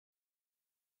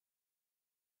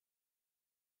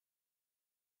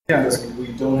Yeah. Because we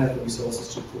don't have the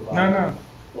resources to provide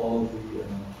all the.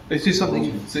 This is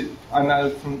something that I know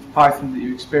from Python that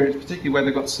you experience, particularly where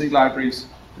they've got C libraries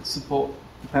that support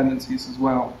dependencies as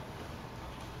well.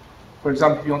 For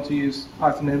example, if you want to use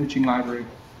Python imaging library,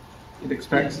 it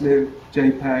expects lib,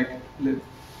 JPEG, lib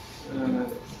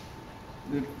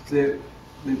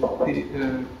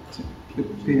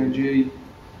PNG,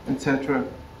 etc.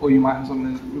 Or you might have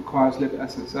something that requires lib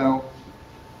SSL.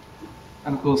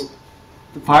 And of course,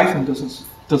 the Python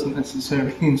doesn't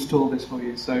necessarily install this for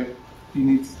you, so you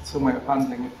need some way of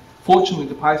handling it. Fortunately,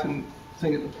 the Python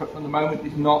thing at the moment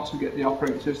is not to get the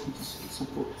operating system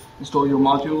to install your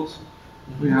modules.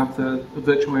 We have the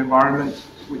virtual environment,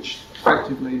 which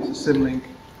effectively is a symlink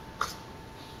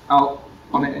out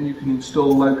on it, and you can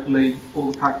install locally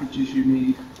all the packages you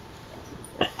need.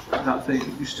 That thing,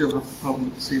 you still have the problem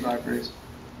with the C libraries.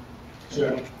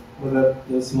 Sure. Well,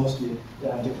 that's mostly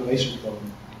a declaration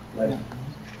problem. Like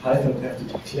Python would have to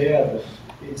declare that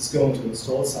it's going to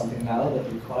install something now that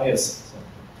requires something.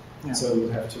 Yeah. So you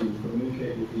have to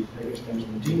communicate with the package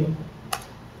management daemon,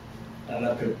 and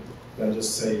that could then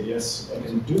just say, yes, I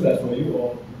can do that for you,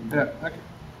 or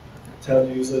tell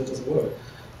the user it doesn't work.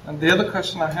 And the other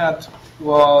question I had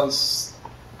was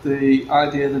the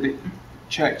idea that it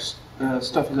checks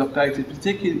stuff is updated,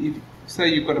 particularly if, say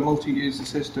you've got a multi-user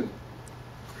system,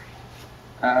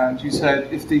 and you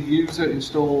said if the user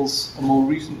installs a more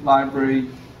recent library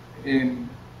in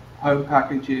home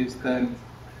packages, then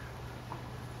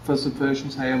for Subversion,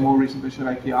 say a more recent version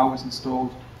of API was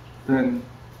installed, then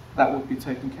that would be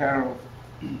taken care of.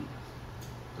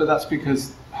 But that's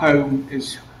because home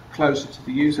is closer to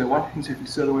the user. What happens if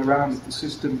it's the other way around, if the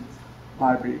system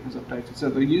library has updated? So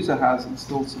the user has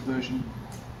installed Subversion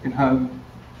in home,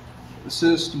 the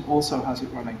system also has it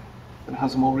running, but it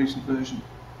has a more recent version.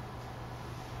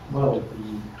 Well,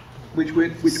 which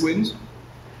wins?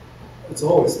 It's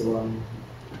always the one,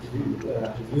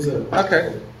 the user.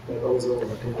 Okay. They're always over.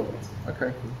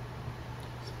 Okay.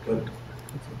 But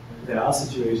there are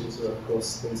situations where, of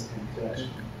course, things can clash.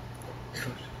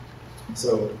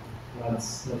 So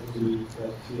that's not really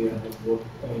that clear. What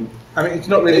I mean, it's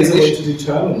not really an issue to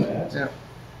determine that. Yeah.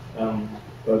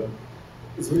 But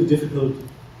it's really difficult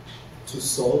to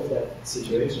solve that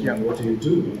situation. Yeah. I mean, what do?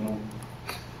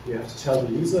 You have to tell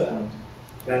the user, and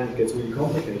then it gets really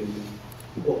complicated.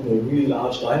 You open a really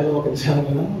large dialogue and tell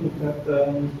them, look at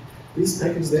this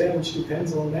package there, which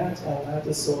depends on that, and that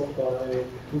is solved by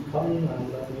con,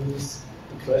 and that means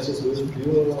the clashes with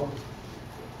your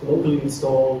locally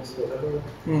installed, whatever.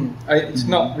 It's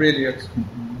not really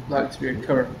like to be a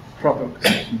current problem.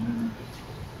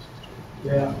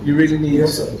 Yeah. You really need. I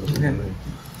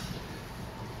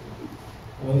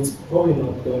mean, it's probably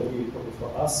not going to be a problem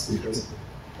for us because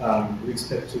we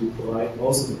expect to provide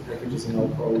most of the packages in our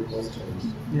core repositories.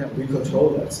 Yeah. We control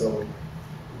that, so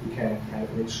we can kind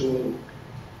of make sure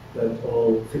that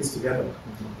all fits together.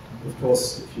 Of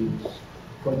course, if you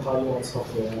compile your own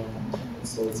software and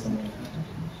install it somewhere,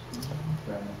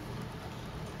 then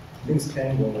things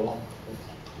can go wrong.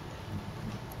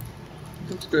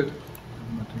 That's good.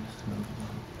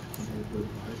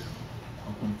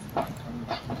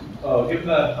 Given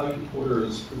that Haiku Porter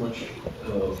is pretty much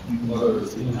another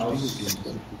in-house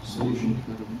solution,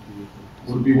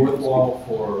 would it be worthwhile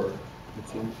for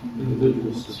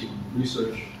individuals to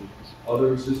research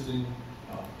other existing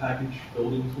package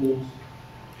building tools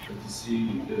and to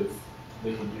see if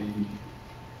they would be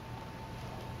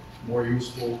more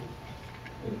useful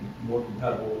and more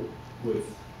compatible with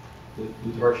the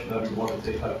direction that we want to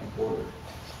take Haiku Porter?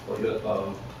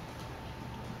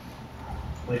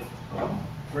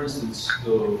 For instance,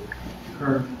 the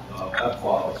current app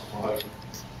files for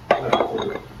Haiku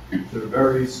Porter, they're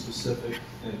very specific,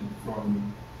 and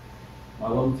from my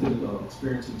limited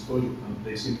experience and exposure with them,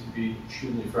 they seem to be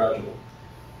extremely fragile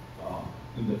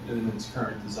in its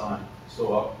current design. So,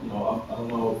 I don't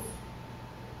know.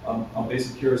 I'm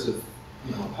basically curious if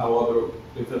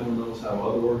if anyone knows how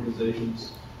other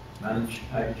organizations manage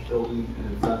package building,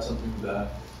 and if that's something that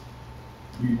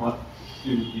we want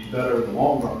to be better in the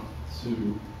long run to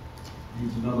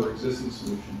use another existing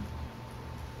solution.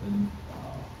 And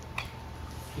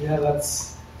yeah,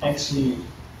 that's actually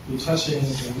you're touching a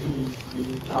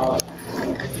really hard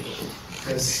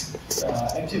because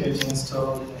activating,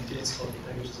 installing, and de-installing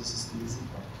packages is the easy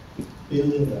part.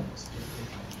 Building them is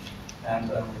difficult,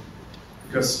 and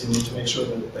because you need to make sure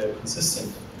that they're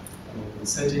consistent. I mean, the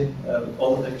setting,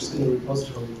 all the packages in the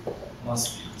repository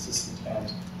must be consistent,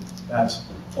 and that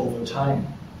over time,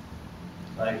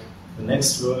 like the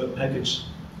next package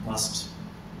must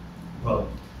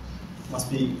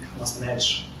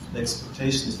match the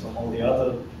expectations from all the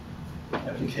other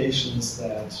applications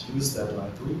that use that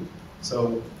library.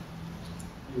 So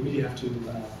you really have to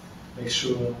make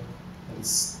sure that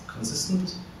it's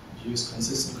consistent, use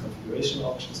consistent configuration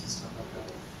options and stuff like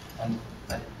that. And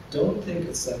I don't think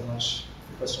it's that much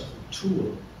a question of a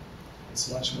tool. It's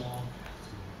much more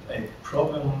a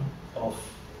problem of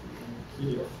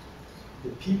really of the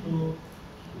people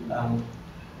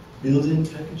building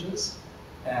packages.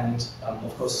 And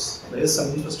of course, there is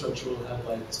some infrastructural help,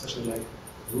 like especially like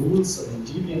rules. I mean,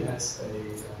 Debian has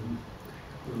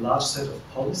a large set of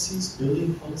policies,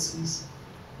 building policies,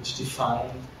 which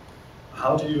define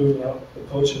how do you,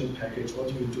 approach a new package, what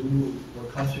do you do,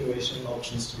 what configuration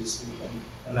options do you see,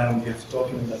 and then you have to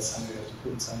document that somewhere, you have to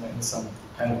put it somewhere in some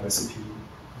kind of recipe.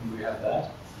 And we have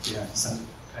that. We have some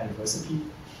kind of recipe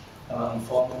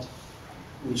format,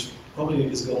 which probably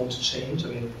is going to change. I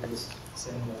mean, I was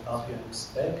saying that RPM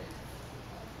spec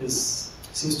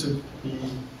seems to be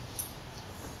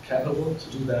capable to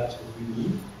do that if we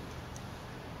need.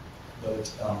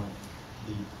 But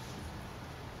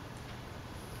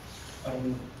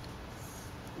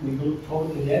we will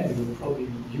probably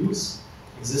use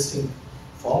existing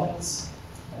formats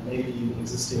and maybe even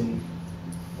existing.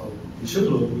 Well, we should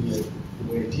look really at the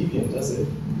way Debian does it,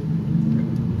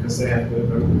 because they have very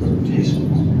good reputation.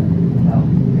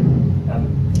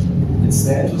 And it's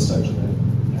their infrastructure that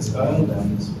has earned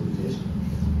them this reputation.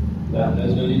 Yeah,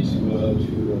 there's no need to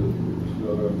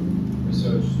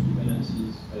research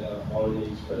dependencies that are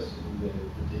already expressed in the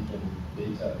Debian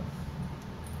data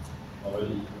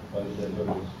already by the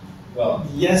developers. Well,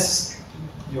 yes,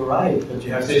 you're right, but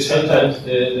you have to check sometimes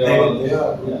that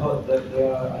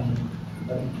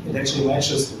it actually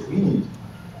matches what we need.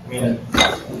 I mean,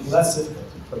 that's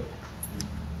difficult,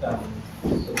 but we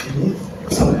need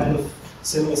some kind of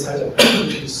similar setup,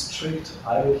 pretty strict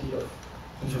hierarchy of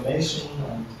information,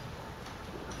 and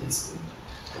it's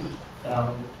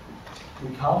we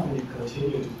can't really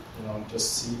continue to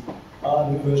just see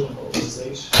new version of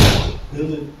OpenSH,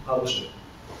 build it, publish it.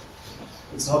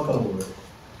 It's not going to work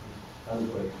that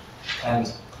way.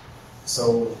 And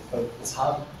so, but it's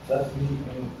hard. That really,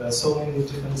 there's so many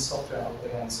different software out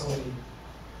there, and so many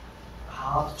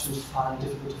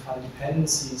difficult to find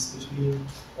dependencies between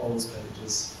all those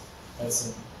packages. That's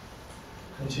a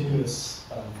continuous,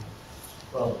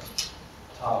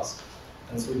 task.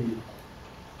 And it's really,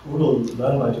 we will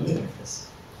learn by doing it, I guess.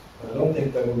 But I don't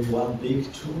think there will be one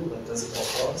big tool that does it all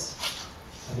for us.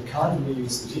 And we can't really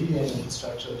use the Debian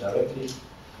infrastructure directly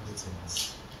because it's a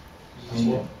mess.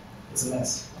 It's a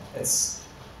mess. It's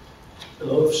a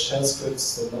lot of shell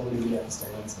scripts that nobody really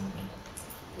understands.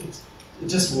 And it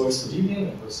just works for Debian,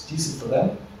 it was decent for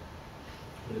them,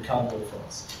 but it can't work for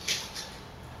us.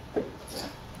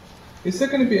 Is there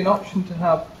going to be an option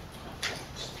to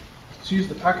use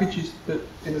the packages, but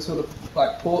in a sort of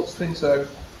like ports thing, so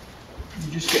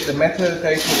you just get the metadata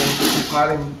and just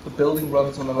compiling the building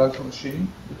runs on a local machine?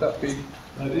 Would that be?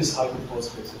 That is Haiku ports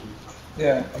basically.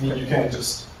 Yeah. I mean, you can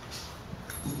just,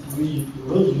 we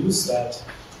will use that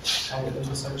kind of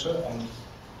infrastructure, and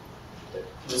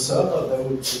the server,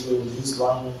 we will use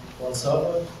one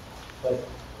server, like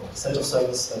a set of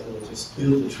servers that will just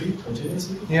build the tree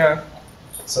continuously. Yeah.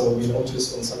 So we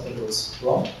notice when something goes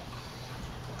wrong,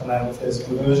 and then if there's a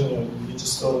conversion, you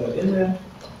just throw that in there,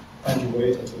 and you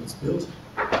wait until it's built.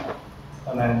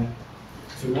 And then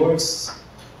if it works,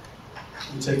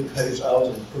 you take the package out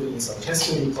and put it in some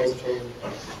testing repository,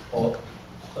 or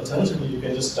alternatively, you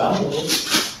can just download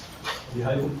the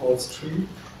Haiku ports tree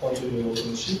onto your local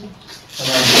machine, and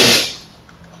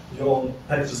then your own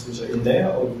packages which are in there,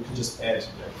 or you can just add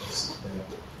packages there,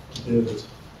 build it,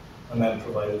 and then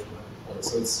provide it to Haiku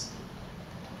ports. So it's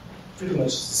pretty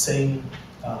much the same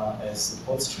as the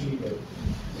ports tree, but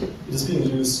it is being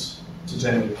used to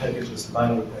generate packages,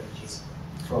 binary packages.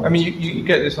 I mean, you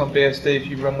get this on BSD if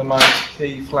you run the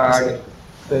 -t flag. Exactly.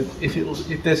 That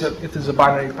if there's a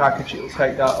binary package, it'll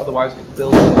take that. Otherwise, it'll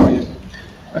build it for you.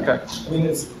 Okay. I mean,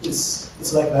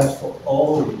 it's like that for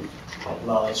all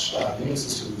large Linux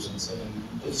distributions. I mean,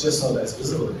 it's just not as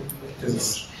visible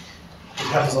because it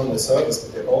happens on their servers, but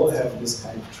they all have this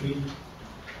kind of tree,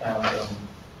 and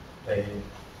they,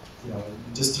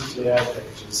 just declare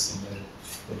packages and then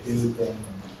they build them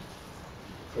and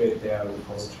create their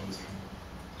repositories.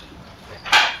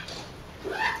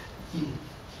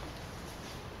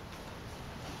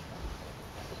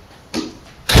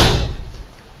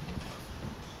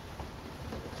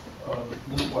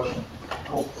 One question.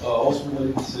 Also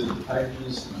related to the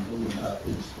packages and building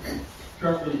packages.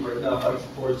 Currently, right now, Haiku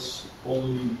ports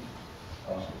only,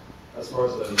 as far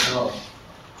as I know,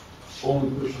 only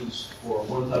pushes for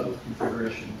one type of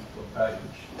configuration of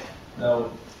package.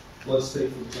 Now, let's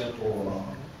take, for example,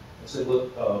 let's say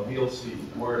VLC,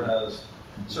 where it has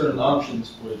certain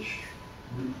options which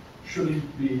shouldn't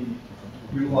be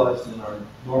utilized in our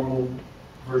normal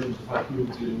versions of Haiku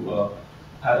to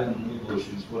patent and legal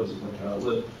issues. What is it, like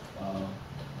lib,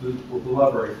 the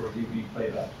library for DB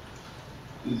playback?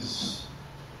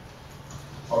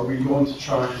 Are we going to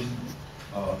try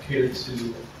and cater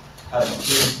to having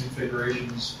different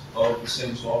configurations of the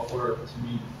same software to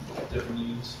meet different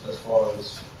needs as far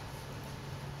as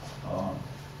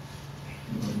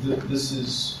this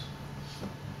is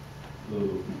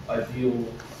the ideal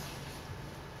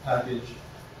package.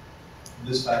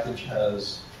 This package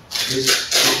has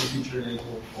this feature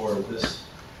enabled, or this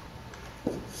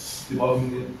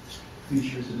debugging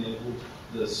features enabled,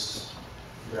 this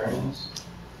variance.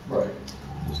 Right.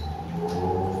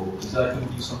 Is that going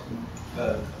to be something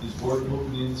that is worth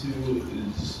looking into?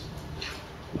 Is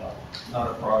not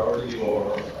a priority,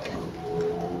 or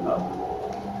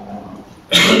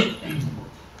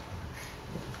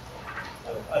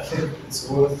I think it's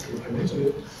worth looking into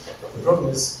it. The problem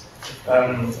is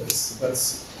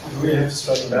that's you really have to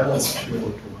strike a balance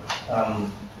between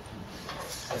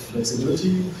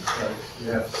flexibility.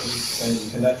 Like you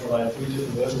cannot provide 3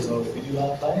 different versions of the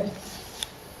video client.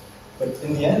 But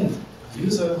in the end, the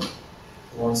user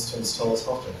wants to install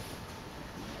software.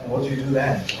 And what do you do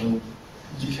then? I mean,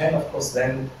 you can, of course,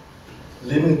 then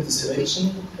limit the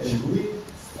selection in GUI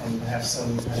and have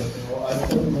some kind of, I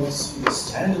think most use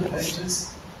standard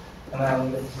packages, and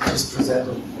then you just present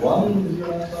one video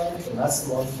client, and that's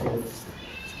the one for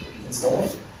install.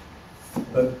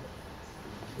 But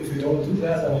if we don't do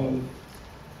that, I mean,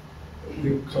 we're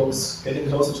getting closer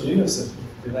to Linux if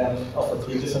we then offer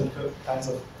 3 different kinds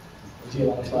of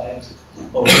DLL client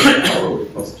over our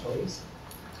repositories.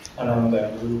 And then there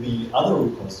will be other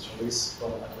repositories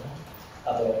from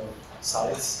other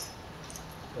sites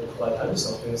that provide Haiku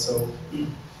software. So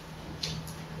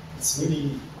it's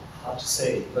really hard to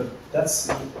say. But that's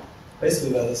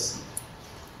basically that is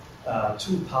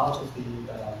 2 part of the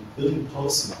building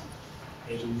policy.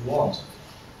 What do you want?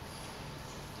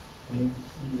 I mean,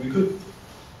 we could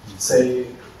say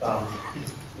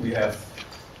we have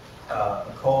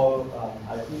a core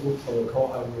Haiku for the core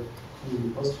Haiku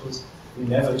repositories. We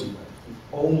never do that. We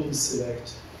only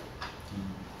select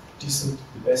the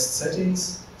best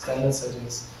settings, standard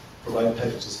settings, provide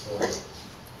packages for it.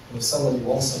 And if somebody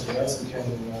wants something else, we can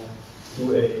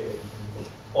do a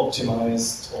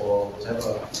optimized or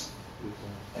whatever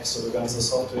extravaganza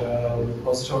software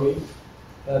repository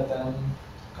that then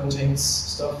contains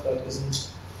stuff that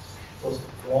isn't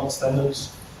more standard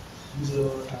user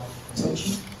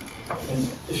consumption. And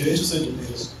if you're interested, you can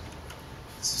just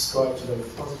subscribe to the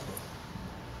repository.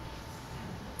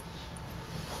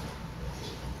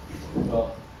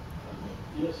 Well,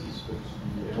 yes, it's going to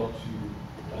be able to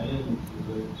dynamically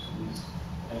relate to these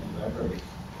kind of libraries.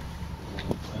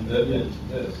 And then it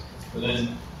does. But then,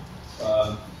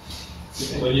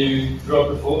 when you drop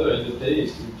a folder in the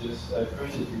base, you just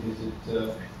crash it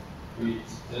because we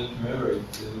didn't remember it.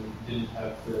 Didn't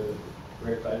have the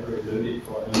correct library ready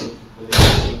for anyone to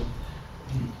play.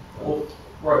 Well,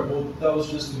 right. Well, that was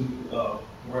just a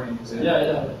warning example.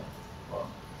 Yeah.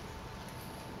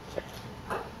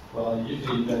 Well,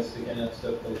 usually that's the kind of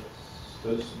stuff that's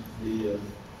supposed to be able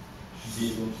to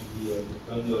be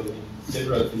bundled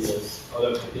separately as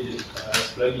other packages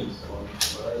as plugins or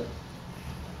whatever.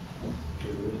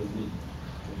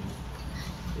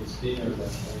 It's cleaner than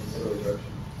several versions.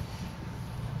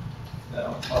 Now,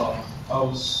 I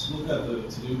was looking at the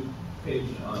to-do page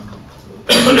on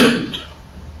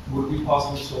would it be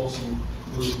possible to also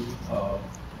include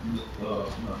the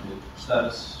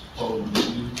status quo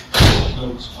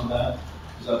notes on that?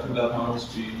 Because I think that might also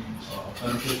be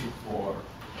beneficial for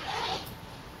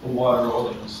a wider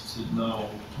audience to know,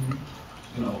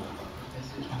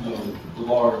 the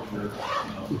larger,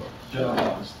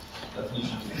 generalized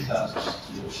definitions of the tasks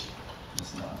to which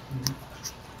it's not.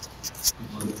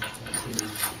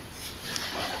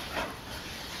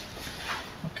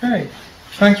 Okay,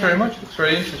 thanks very much. It's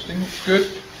very interesting. It's good.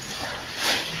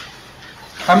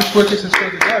 How much work is there still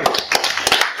to go?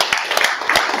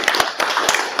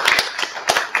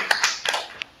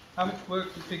 How much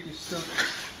work do you think is still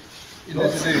in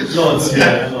this to do? Lots,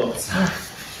 yeah, lots.